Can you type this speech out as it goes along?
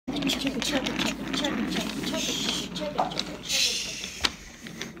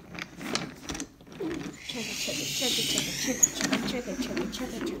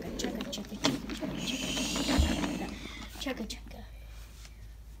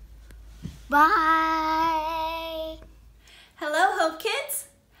Bye. Hello, Hope Kids.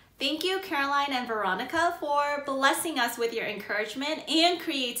 Thank you, Caroline and Veronica, for blessing us with your encouragement and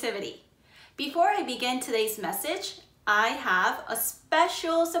creativity. Before I begin today's message, I have a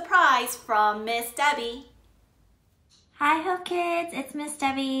special surprise from Miss Debbie. Hi, Hope Kids. It's Miss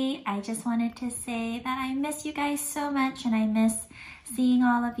Debbie. I just wanted to say that I miss you guys so much, and I miss seeing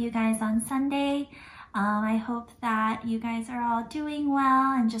all of you guys on Sunday. I hope that you guys are all doing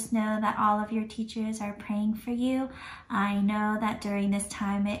well, and just know that all of your teachers are praying for you. I know that during this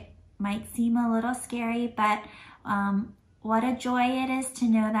time it might seem a little scary, but what a joy it is to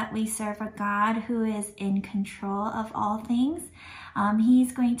know that we serve a God who is in control of all things.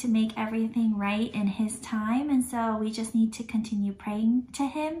 He's going to make everything right in His time, and so we just need to continue praying to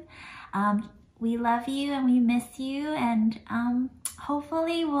Him. We love you and we miss you, and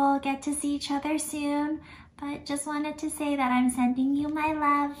hopefully we'll get to see each other soon, but just wanted to say that I'm sending you my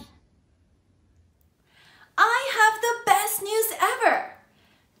love. I have the best news ever.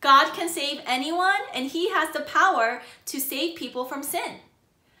 God can save anyone, and He has the power to save people from sin.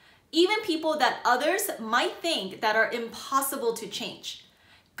 Even people that others might think that are impossible to change.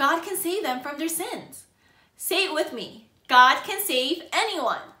 God can save them from their sins. Say it with me. God can save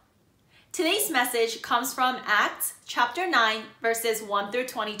anyone. Today's message comes from Acts chapter 9, verses 1 through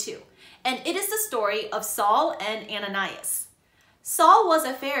 22, and it is the story of Saul and Ananias. Saul was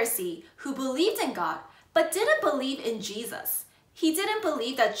a Pharisee who believed in God, but didn't believe in Jesus. He didn't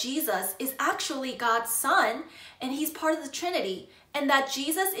believe that Jesus is actually God's Son, and He's part of the Trinity, and that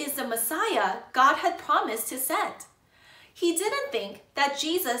Jesus is the Messiah God had promised to send. He didn't think that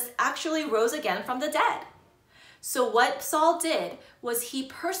Jesus actually rose again from the dead. So what Saul did was he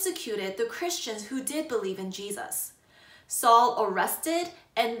persecuted the Christians who did believe in Jesus. Saul arrested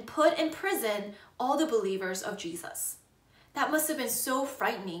and put in prison all the believers of Jesus. That must have been so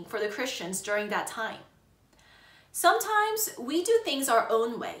frightening for the Christians during that time. Sometimes we do things our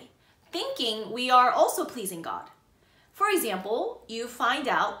own way, thinking we are also pleasing God. For example, you find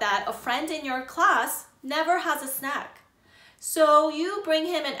out that a friend in your class never has a snack. So you bring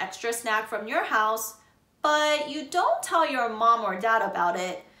him an extra snack from your house, but you don't tell your mom or dad about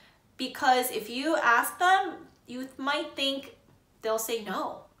it, because if you ask them, you might think they'll say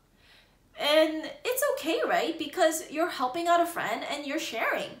no. And it's okay, right? Because you're helping out a friend and you're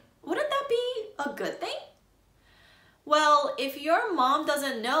sharing. Wouldn't that be a good thing? Well, if your mom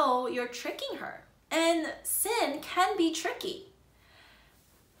doesn't know, you're tricking her. And sin can be tricky.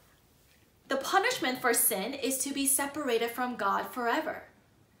 The punishment for sin is to be separated from God forever.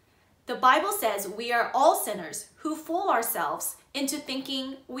 The Bible says we are all sinners who fool ourselves into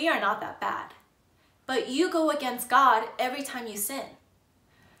thinking we are not that bad. But you go against God every time you sin.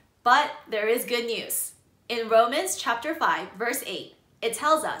 But there is good news. In Romans chapter 5, verse 8, it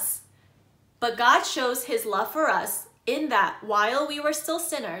tells us, "But God shows His love for us in that while we were still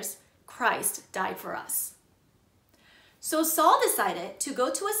sinners, Christ died for us." So Saul decided to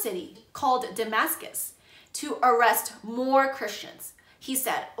go to a city called Damascus to arrest more Christians. He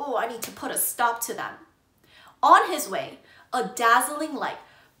said, I need to put a stop to them. On his way, a dazzling light,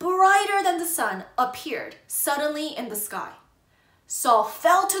 brighter than the sun, appeared suddenly in the sky. Saul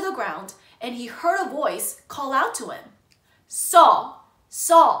fell to the ground, and he heard a voice call out to him, "Saul,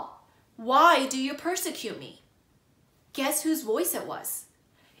 Saul, why do you persecute me?" Guess whose voice it was?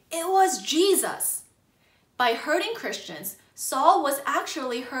 It was Jesus. By hurting Christians, Saul was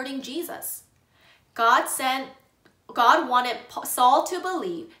actually hurting Jesus. God wanted Saul to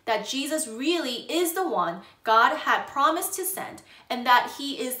believe that Jesus really is the one God had promised to send, and that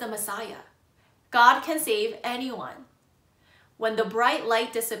He is the Messiah. God can save anyone. When the bright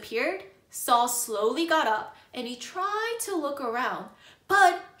light disappeared, Saul slowly got up and he tried to look around,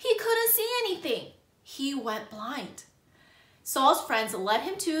 but he couldn't see anything. He went blind. Saul's friends led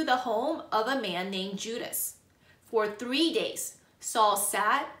him to the home of a man named Judas. For 3 days, Saul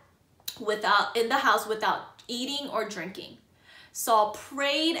sat in the house without eating or drinking. Saul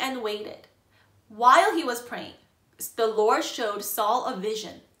prayed and waited. While he was praying, the Lord showed Saul a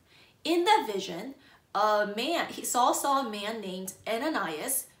vision. In that vision, Saul saw a man named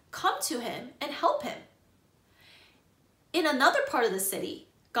Ananias come to him and help him. In another part of the city,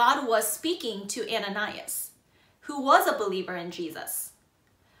 God was speaking to Ananias, who was a believer in Jesus.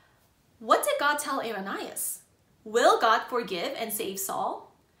 What did God tell Ananias? Will God forgive and save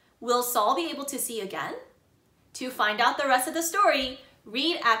Saul? Will Saul be able to see again? To find out the rest of the story,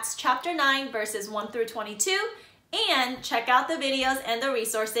 read Acts chapter 9, verses 1 through 22, and check out the videos and the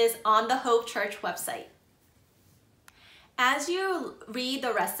resources on the Hope Church website. As you read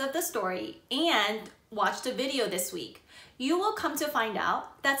the rest of the story and watch the video this week, you will come to find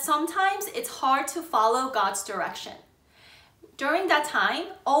out that sometimes it's hard to follow God's direction. During that time,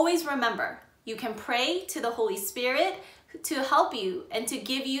 always remember, you can pray to the Holy Spirit to help you and to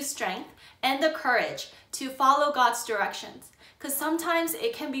give you strength and the courage to follow God's directions. Because sometimes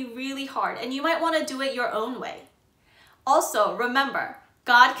it can be really hard and you might want to do it your own way. Also, remember,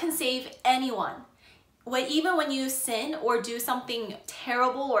 God can save anyone. Even when you sin or do something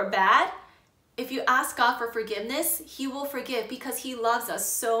terrible or bad, if you ask God for forgiveness, He will forgive because He loves us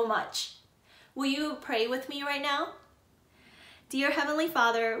so much. Will you pray with me right now? Dear Heavenly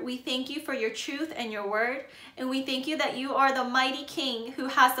Father, we thank you for your truth and your word, and we thank you that you are the mighty King who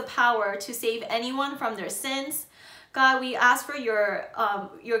has the power to save anyone from their sins. God, we ask for your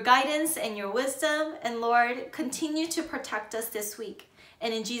guidance and your wisdom, and Lord, continue to protect us this week.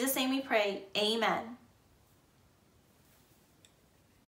 And in Jesus' name we pray, amen.